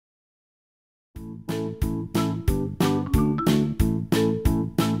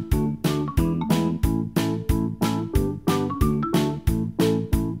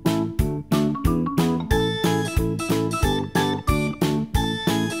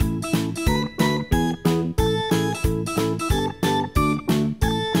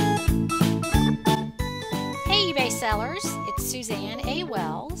Suzanne A.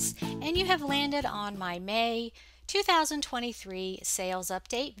 Wells, and you have landed on my May 2023 sales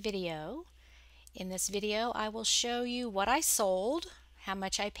update video. In this video, I will show you what I sold, how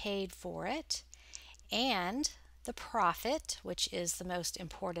much I paid for it, and the profit, which is the most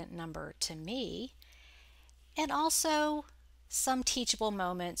important number to me, and also some teachable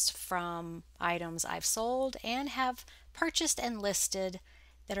moments from items I've sold and have purchased and listed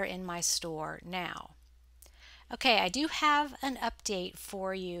that are in my store now. Okay, I do have an update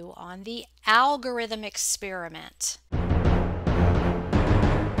for you on the algorithm experiment.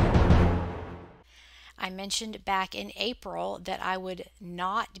 I mentioned back in April that I would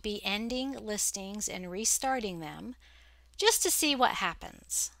not be ending listings and restarting them just to see what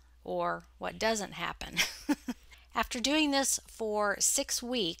happens or what doesn't happen. After doing this for 6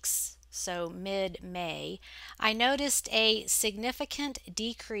 weeks, so mid-May, I noticed a significant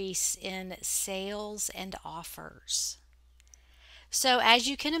decrease in sales and offers. So as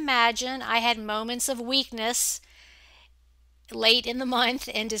you can imagine, I had moments of weakness late in the month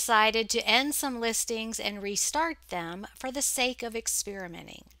and decided to end some listings and restart them for the sake of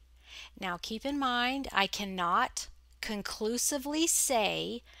experimenting. Now keep in mind, I cannot conclusively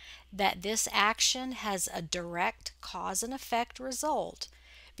say that this action has a direct cause and effect result,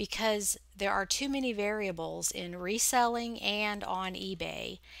 because there are too many variables in reselling and on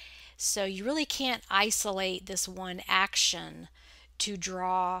eBay. So you really can't isolate this one action to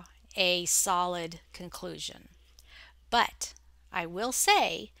draw a solid conclusion. But I will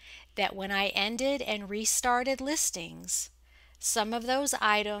say that when I ended and restarted listings, some of those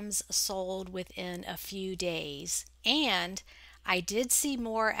items sold within a few days, and I did see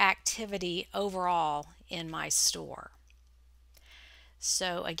more activity overall in my store.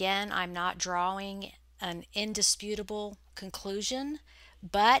 So again, I'm not drawing an indisputable conclusion,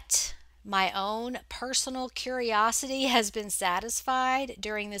 but my own personal curiosity has been satisfied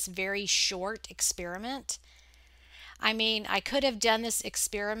during this very short experiment. I mean, I could have done this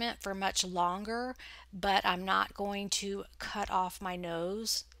experiment for much longer, but I'm not going to cut off my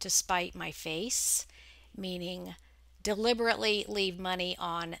nose to spite my face, meaning deliberately leave money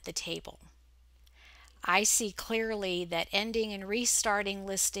on the table. I see clearly that ending and restarting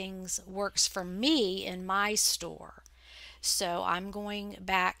listings works for me in my store. So I'm going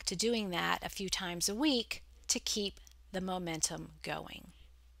back to doing that a few times a week to keep the momentum going.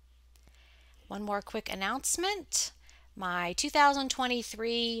 One more quick announcement. My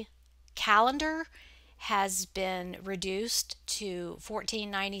 2023 calendar has been reduced to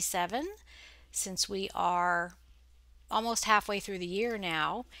 $14.97 since we are almost halfway through the year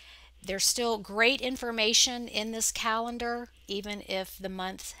now. There's still great information in this calendar, even if the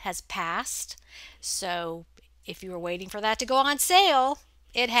month has passed. So if you were waiting for that to go on sale,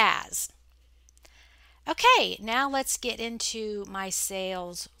 it has. Okay, now let's get into my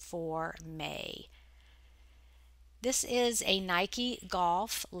sales for May. This is a Nike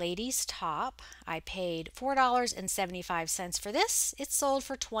Golf ladies top. I paid $4.75 for this. It sold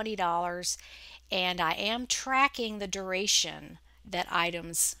for $20, and I am tracking the duration that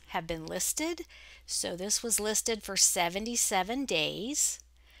items have been listed. So this was listed for 77 days.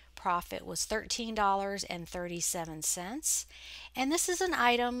 Profit was $13.37. And this is an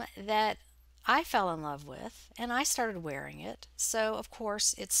item that I fell in love with, and I started wearing it. So of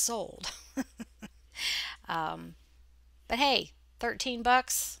course it's sold. But hey, 13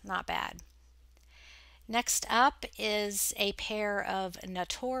 bucks, not bad. Next up is a pair of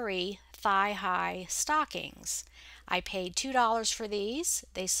Natori thigh-high stockings. I paid $2 for these.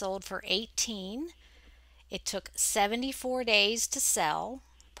 They sold for $18. It took 74 days to sell.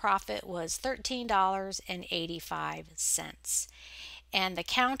 Profit was $13.85. And the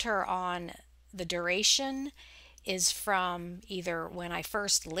counter on the duration is from either when I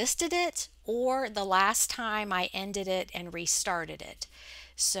first listed it or the last time I ended it and restarted it.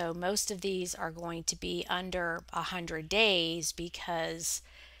 So most of these are going to be under 100 days because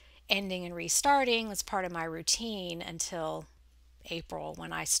ending and restarting was part of my routine until April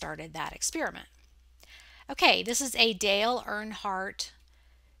when I started that experiment. Okay, this is a Dale Earnhardt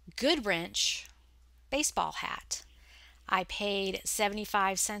Goodwrench baseball hat. I paid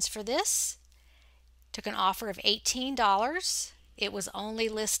 75 cents for this. Took an offer of $18. It was only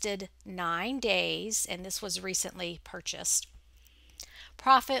listed 9 days, and this was recently purchased.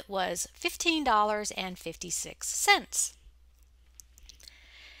 Profit was $15.56.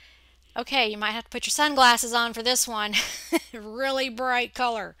 Okay, you might have to put your sunglasses on for this one. Really bright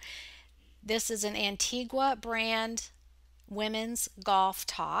color. This is an Antigua brand women's golf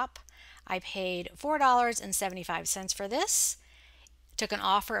top. I paid $4.75 for this. Took an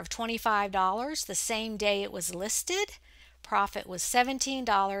offer of $25 the same day it was listed. Profit was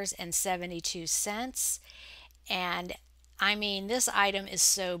 $17.72. And I mean, this item is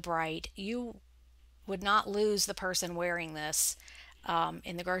so bright. You would not lose the person wearing this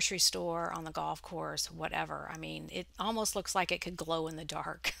in the grocery store, on the golf course, whatever. I mean, it almost looks like it could glow in the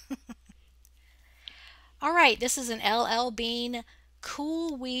dark. All right, this is an LL Bean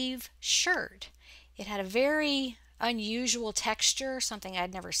cool weave shirt. It had a very unusual texture, something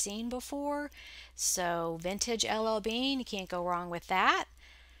I'd never seen before. So vintage LL Bean, you can't go wrong with that.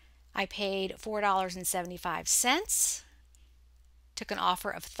 I paid $4.75, took an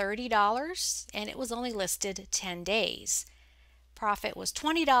offer of $30, and it was only listed 10 days. Profit was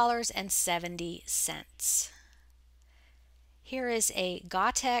 $20.70. Here is a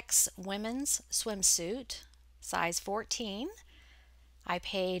Gotex women's swimsuit, size 14. I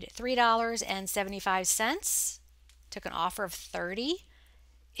paid $3.75, took an offer of $30.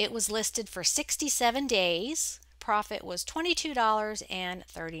 It was listed for 67 days. Profit was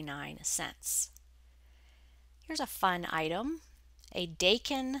 $22.39. Here's a fun item, a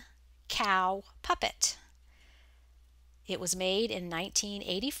Dakin cow puppet. It was made in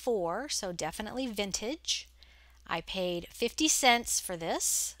 1984, so definitely vintage. I paid 50 cents for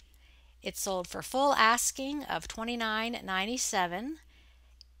this. It sold for full asking of $29.97.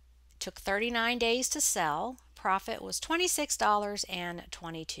 Took 39 days to sell. Profit was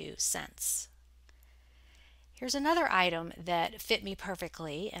 $26.22. Here's another item that fit me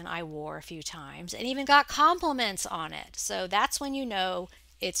perfectly and I wore a few times and even got compliments on it. So that's when you know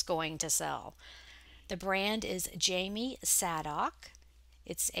it's going to sell. The brand is Jamie Saddock.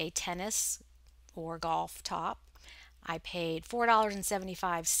 It's a tennis or golf top. I paid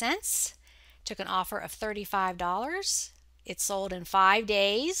 $4.75, took an offer of $35. It sold in 5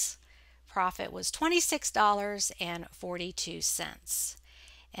 days. Profit was $26.42.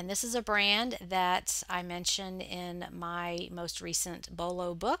 And this is a brand that I mentioned in my most recent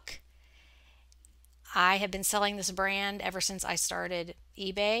BOLO book. I have been selling this brand ever since I started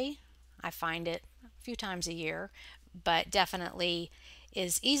eBay. I find it a few times a year, but definitely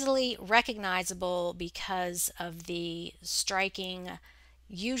is easily recognizable because of the striking,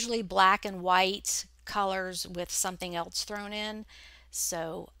 usually black and white colors with something else thrown in.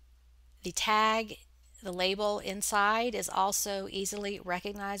 So the tag, the label inside is also easily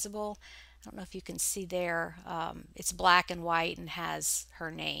recognizable. I don't know if you can see there. It's black and white and has her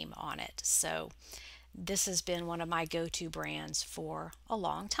name on it. So this has been one of my go-to brands for a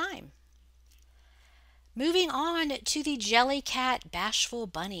long time. Moving on to the Jellycat Bashful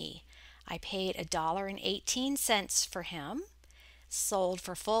Bunny. I paid $1.18 for him. Sold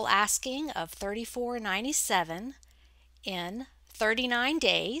for full asking of $34.97 in 39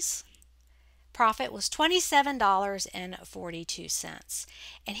 days. Profit was $27.42.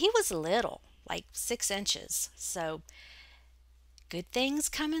 And he was little, like 6 inches. So good things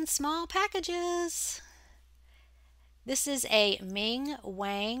come in small packages. This is a Ming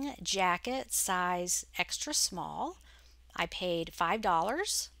Wang jacket, size extra small. I paid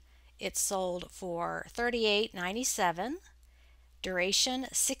 $5. It sold for $38.97. Duration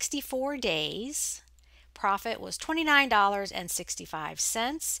 64 days. Profit was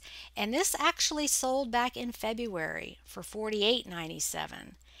 $29.65. And this actually sold back in February for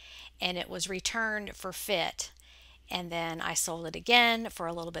 $48.97. And it was returned for fit. And then I sold it again for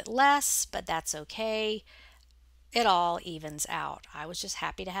a little bit less, but that's okay. It all evens out. I was just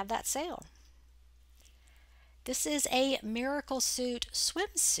happy to have that sale. This is a Miracle Suit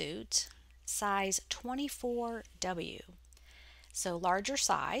swimsuit, size 24W. So larger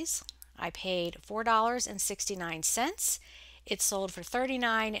size. I paid $4.69. It sold for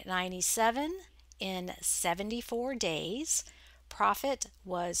 $39.97 in 74 days. Profit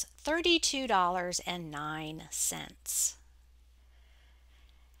was $32.09.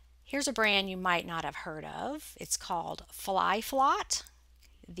 Here's a brand you might not have heard of. It's called Fly Flot.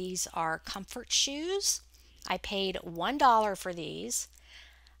 These are comfort shoes. I paid $1 for these.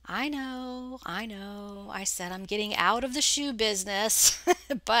 I know. I said I'm getting out of the shoe business,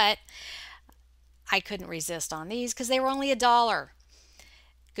 but I couldn't resist on these because they were only $1.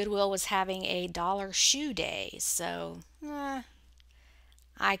 Goodwill was having a dollar shoe day, so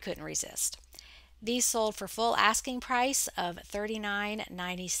I couldn't resist. These sold for full asking price of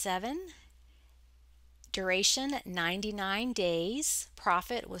 $39.97. Duration 99 days.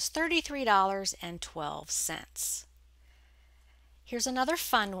 Profit was $33.12. Here's another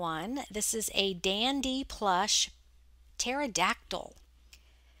fun one. This is a Dandy Plush Pterodactyl.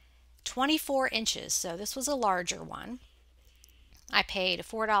 24 inches, so this was a larger one. I paid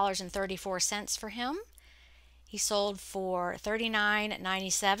 $4.34 for him. He sold for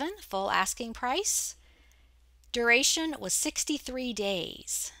 $39.97, full asking price. Duration was 63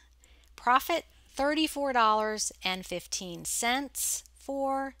 days. Profit $34.15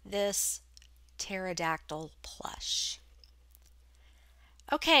 for this pterodactyl plush.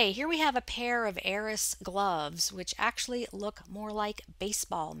 Okay, here we have a pair of Eris gloves, which actually look more like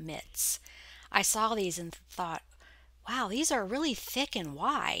baseball mitts. I saw these and thought, wow, these are really thick and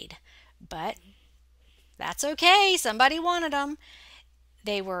wide, but that's okay. Somebody wanted them.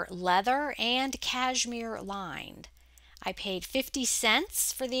 They were leather and cashmere lined. I paid 50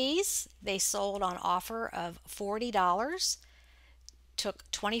 cents for these. They sold on offer of $40. Took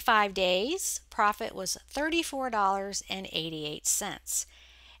 25 days. Profit was $34.88.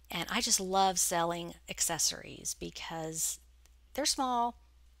 And I just love selling accessories because they're small,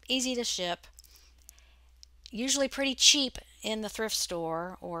 easy to ship, usually pretty cheap in the thrift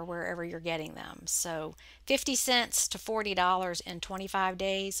store or wherever you're getting them. So 50 cents to $40 in 25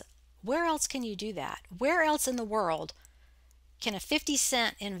 days. Where else can you do that? Where else in the world can a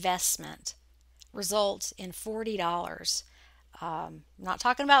 50-cent investment result in $40? Not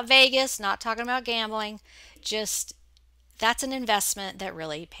talking about Vegas, not talking about gambling, just that's an investment that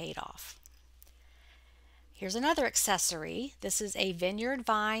really paid off. Here's another accessory. This is a Vineyard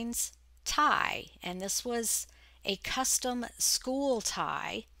Vines tie, and this was a custom school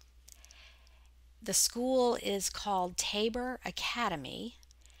tie. The school is called Tabor Academy,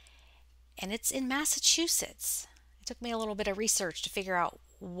 and it's in Massachusetts. It took me a little bit of research to figure out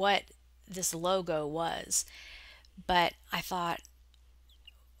what this logo was, but I thought,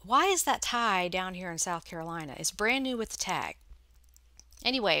 why is that tie down here in South Carolina? It's brand new with the tag.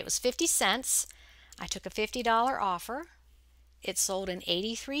 Anyway, it was 50 cents. I took a $50 offer. It sold in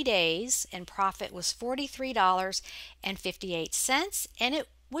 83 days and profit was $43.58, and it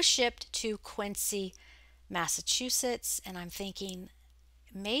was shipped to Quincy, Massachusetts. And I'm thinking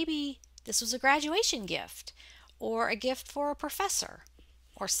maybe this was a graduation gift or a gift for a professor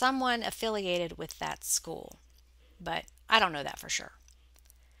or someone affiliated with that school, but I don't know that for sure.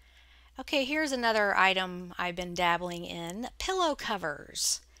 Okay, here's another item I've been dabbling in, pillow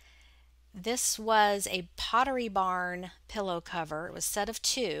covers. This was a Pottery Barn pillow cover. It was a set of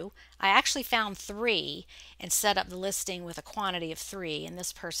 2. I actually found 3 and set up the listing with a quantity of 3, and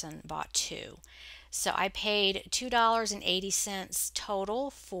this person bought 2. So I paid $2.80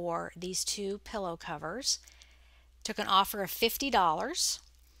 total for these 2 pillow covers. Took an offer of $50.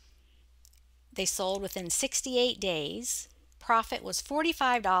 They sold within 68 days. Profit was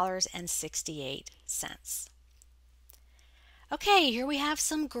 $45.68. Okay, here we have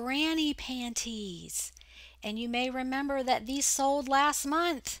some granny panties. And you may remember that these sold last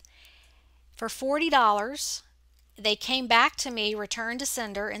month for $40. They came back to me, returned to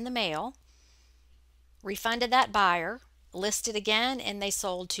sender in the mail, refunded that buyer, listed again, and they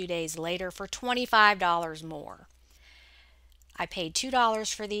sold 2 days later for $25 more. I paid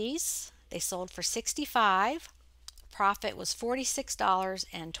 $2 for these. They sold for $65. Profit was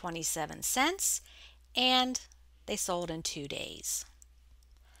 $46.27, and they sold in 2 days.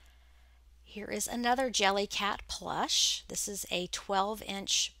 Here is another Jellycat plush. This is a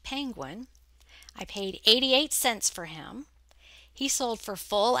 12-inch penguin. I paid 88 cents for him. He sold for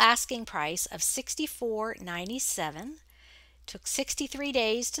full asking price of $64.97. Took 63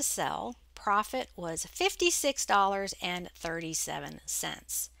 days to sell. Profit was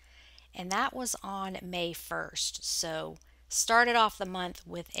 $56.37. And that was on May 1st, so started off the month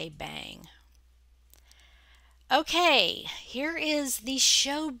with a bang. Okay, here is the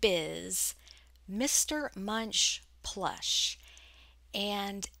Showbiz Mr. Munch plush,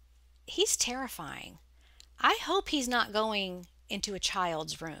 and he's terrifying. I hope he's not going into a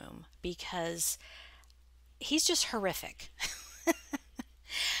child's room because he's just horrific.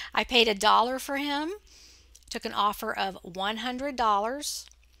 I paid $1 for him, took an offer of $100.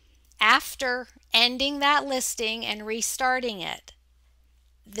 After ending that listing and restarting it,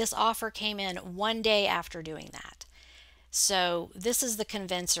 this offer came in 1 day after doing that. So this is the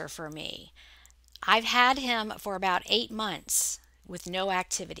convincer for me. I've had him for about 8 months with no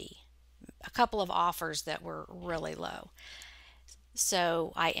activity, a couple of offers that were really low.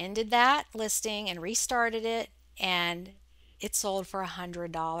 So I ended that listing and restarted it, and it sold for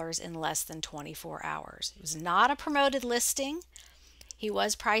 $100 in less than 24 hours. It was not a promoted listing. He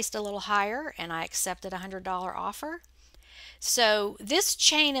was priced a little higher, and I accepted a $100 offer. So this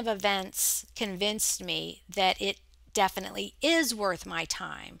chain of events convinced me that it definitely is worth my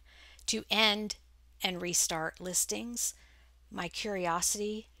time to end and restart listings. My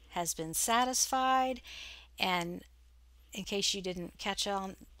curiosity has been satisfied, and in case you didn't catch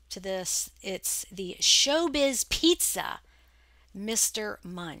on to this, it's the Showbiz Pizza Mr.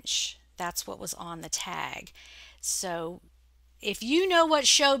 Munch that's what was on the tag. So if you know what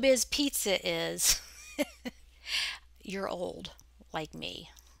Showbiz Pizza is, you're old like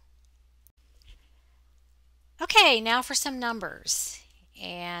me. Okay, now for some numbers.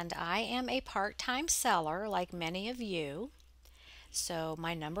 And I am a part-time seller like many of you. So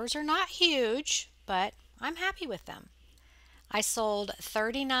my numbers are not huge, but I'm happy with them. I sold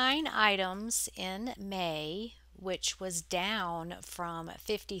 39 items in May, which was down from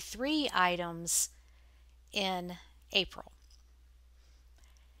 53 items in April.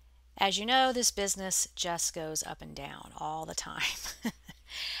 As you know, this business just goes up and down all the time.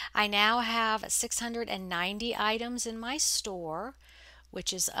 I now have 690 items in my store,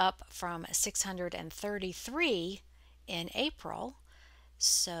 which is up from 633 in April.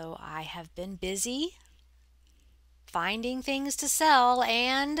 So I have been busy finding things to sell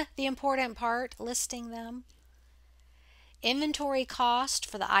and, the important part, listing them. Inventory cost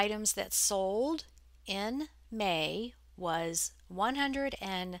for the items that sold in May was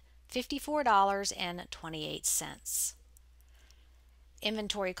 $154.28.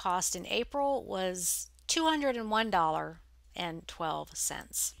 Inventory cost in April was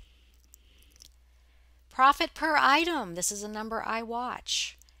 $201.12. Profit per item, this is a number I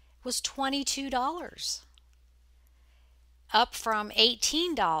watch, was $22, up from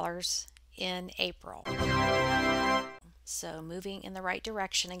 $18 in April. So moving in the right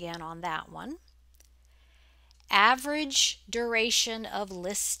direction again on that one. Average duration of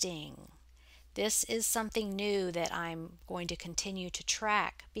listing. This is something new that I'm going to continue to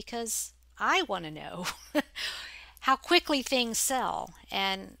track because I want to know how quickly things sell.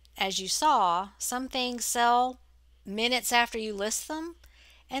 And as you saw, some things sell minutes after you list them,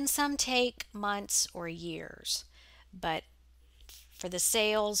 and some take months or years. But for the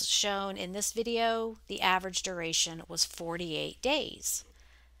sales shown in this video, the average duration was 48 days.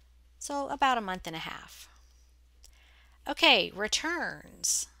 So about a month and a half. Okay,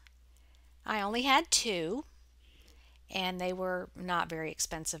 returns. I only had 2, and they were not very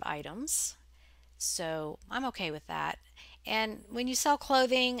expensive items. So I'm okay with that. And when you sell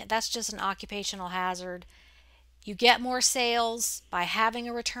clothing, that's just an occupational hazard. You get more sales by having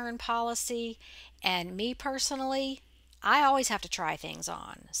a return policy. And me personally, I always have to try things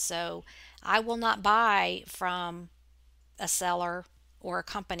on. So I will not buy from a seller or a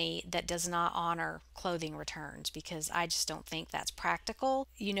company that does not honor clothing returns because I just don't think that's practical.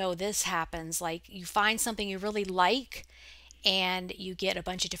 You know, this happens like you find something you really like and you get a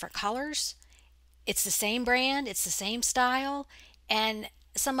bunch of different colors. It's the same brand, it's the same style, and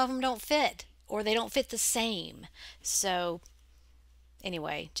some of them don't fit or they don't fit the same. So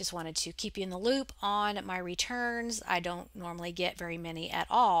anyway, just wanted to keep you in the loop on my returns. I don't normally get very many at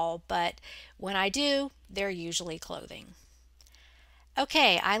all, but when I do, they're usually clothing.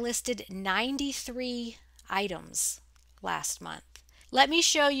 Okay, I listed 93 items last month. Let me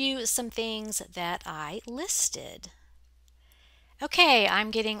show you some things that I listed. Okay,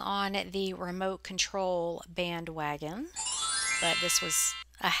 I'm getting on the remote control bandwagon, but this was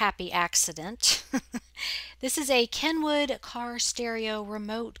a happy accident. This is a Kenwood car stereo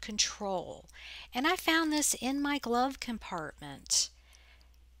remote control, and I found this in my glove compartment.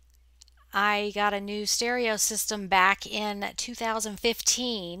 I got a new stereo system back in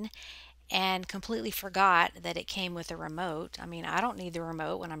 2015 and completely forgot that it came with a remote. I mean, I don't need the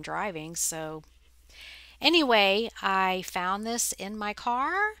remote when I'm driving, so anyway, I found this in my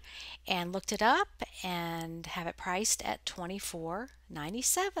car and looked it up and have it priced at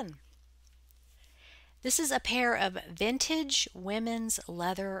 $24.97. This is a pair of vintage women's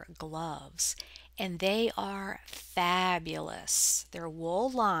leather gloves, and they are fabulous. They're wool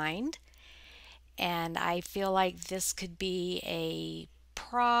lined, and I feel like this could be a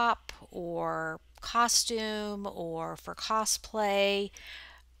prop or costume or for cosplay,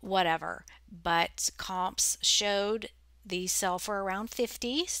 whatever. But comps showed these sell for around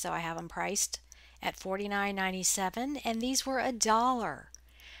 $50, so I have them priced at $49.97, and these were $1.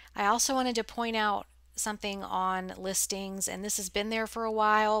 I also wanted to point out something on listings, and this has been there for a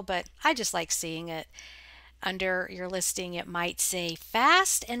while, but I just like seeing it. Under your listing, it might say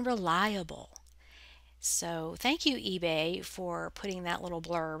fast and reliable. So thank you, eBay, for putting that little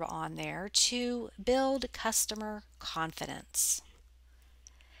blurb on there to build customer confidence.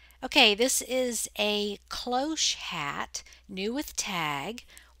 Okay, this is a cloche hat, new with tag,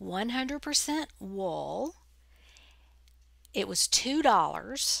 100% wool. It was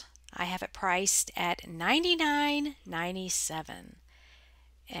 $2. I have it priced at $99.97.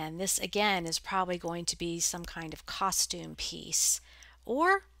 And this again is probably going to be some kind of costume piece,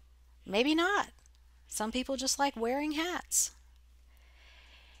 or maybe not. Some people just like wearing hats.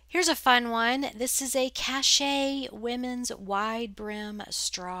 Here's a fun one. This is a Cachet women's wide brim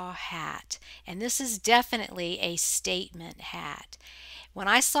straw hat. And this is definitely a statement hat. When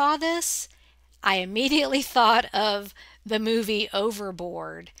I saw this, I immediately thought of the movie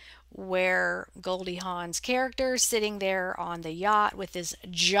Overboard, where Goldie Hawn's character is sitting there on the yacht with this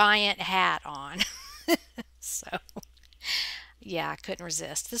giant hat on. So, yeah, I couldn't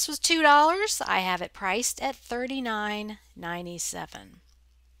resist. This was $2. I have it priced at $39.97.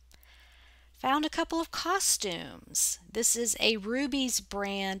 Found a couple of costumes. This is a Ruby's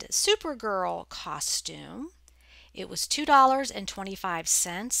brand Supergirl costume. It was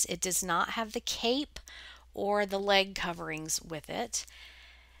 $2.25. It does not have the cape or the leg coverings with it.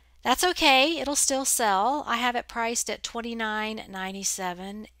 That's okay, it'll still sell. I have it priced at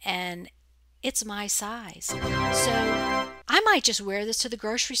 $29.97 and it's my size. So I might just wear this to the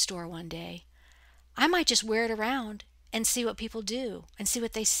grocery store one day. I might just wear it around and see what people do and see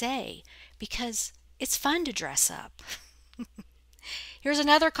what they say because it's fun to dress up. Here's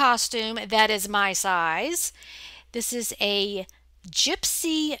another costume that is my size. This is a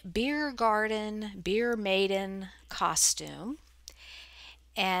Gypsy Beer Garden Beer Maiden costume.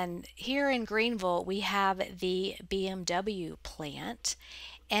 And here in Greenville, we have the BMW plant,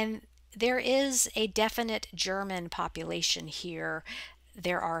 and there is a definite German population here.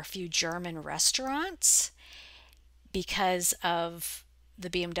 There are a few German restaurants because of the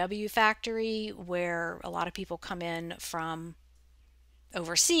BMW factory, where a lot of people come in from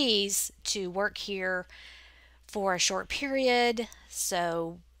overseas to work here for a short period.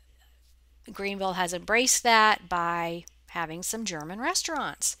 So Greenville has embraced that by having some German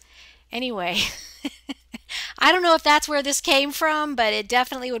restaurants. Anyway, I don't know if that's where this came from, but it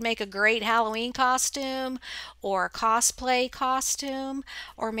definitely would make a great Halloween costume or a cosplay costume,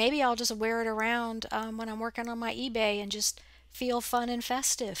 or maybe I'll just wear it around when I'm working on my eBay and just feel fun and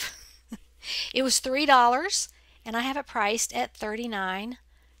festive. It was $3 and I have it priced at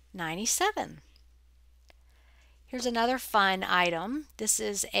 $39.97. Here's another fun item. This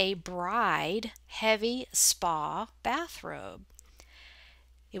is a bride heavy spa bathrobe.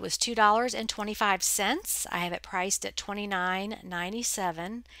 It was $2.25. I have it priced at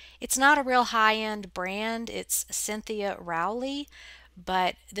 $29.97. It's not a real high-end brand. It's Cynthia Rowley,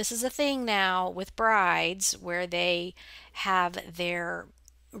 but this is a thing now with brides where they have their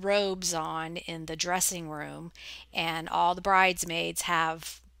robes on in the dressing room and all the bridesmaids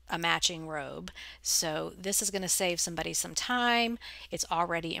have a matching robe. So this is going to save somebody some time. It's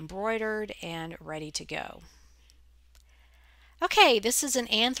already embroidered and ready to go. Okay, this is an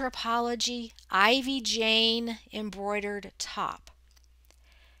Anthropologie Ivy Jane embroidered top.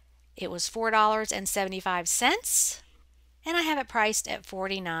 It was $4.75 and I have it priced at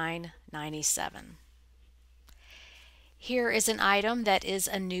 $49.97. Here is an item that is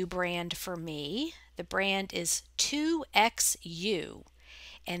a new brand for me. The brand is 2XU.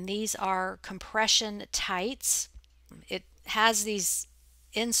 And these are compression tights. It has these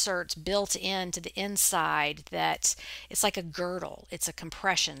inserts built into the inside that it's like a girdle. It's a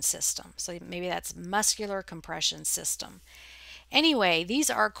compression system. So maybe that's muscular compression system. Anyway, these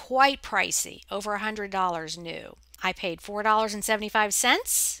are quite pricey, over $100 new. I paid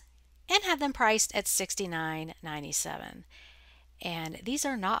 $4.75 and have them priced at $69.97. And these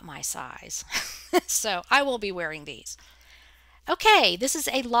are not my size. So I will be wearing these. Okay, this is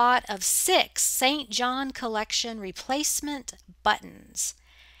a lot of 6 St. John Collection replacement buttons.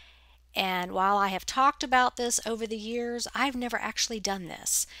 And while I have talked about this over the years, I've never actually done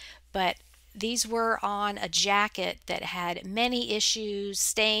this. But these were on a jacket that had many issues,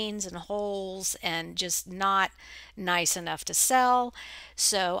 stains and holes, and just not nice enough to sell.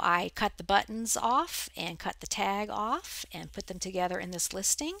 So I cut the buttons off and cut the tag off and put them together in this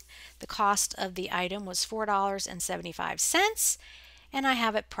listing. The cost of the item was $4.75 and I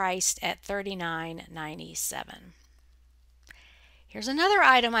have it priced at $39.97. Here's another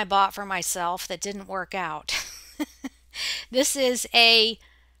item I bought for myself that didn't work out. This is a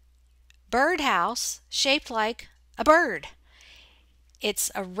birdhouse shaped like a bird. It's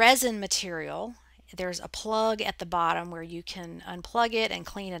a resin material. There's a plug at the bottom where you can unplug it and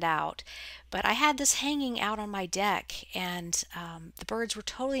clean it out. But I had this hanging out on my deck and the birds were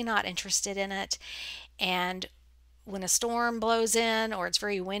totally not interested in it. And when a storm blows in or it's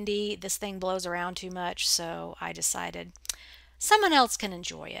very windy, this thing blows around too much. So I decided someone else can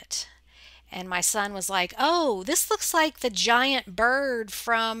enjoy it. And my son was like, "Oh, this looks like the giant bird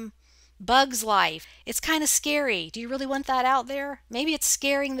from Bug's Life. It's kind of scary. Do you really want that out there? Maybe it's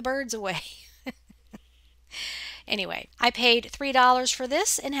scaring the birds away." Anyway, I paid $3 for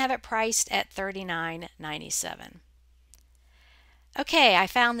this and have it priced at $39.97. Okay, I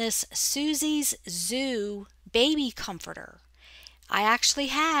found this Susie's Zoo baby comforter. I actually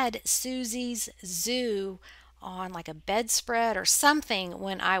had Susie's Zoo on like a bedspread or something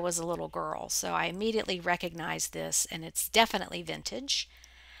when I was a little girl, so I immediately recognized this, and it's definitely vintage.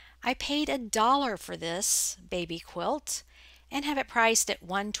 I paid $1 for this baby quilt and have it priced at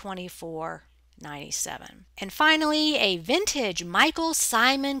 $124.97. And finally, a vintage Michael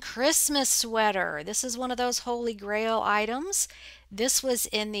Simon Christmas sweater. This is one of those holy grail items. This was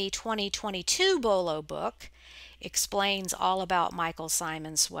in the 2022 BOLO book. Explains all about Michael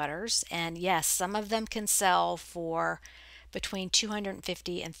Simon sweaters, and yes, some of them can sell for between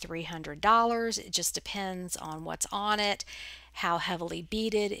 $250 and $300. It just depends on what's on it, how heavily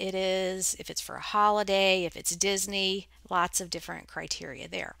beaded it is, if it's for a holiday, if it's Disney, lots of different criteria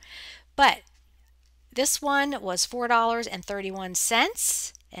there. But this one was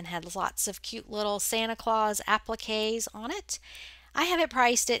 $4.31 and had lots of cute little Santa Claus appliques on it. I have it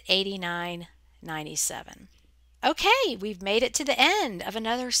priced at $89.97. Okay, we've made it to the end of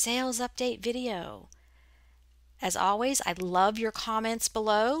another sales update video. As always, I love your comments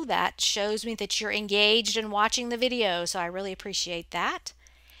below. That shows me that you're engaged in watching the video, so I really appreciate that.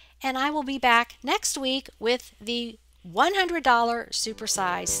 And I will be back next week with the $100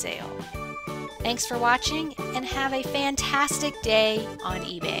 supersize sale. Thanks for watching and have a fantastic day on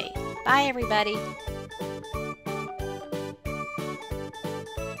eBay. Bye, everybody.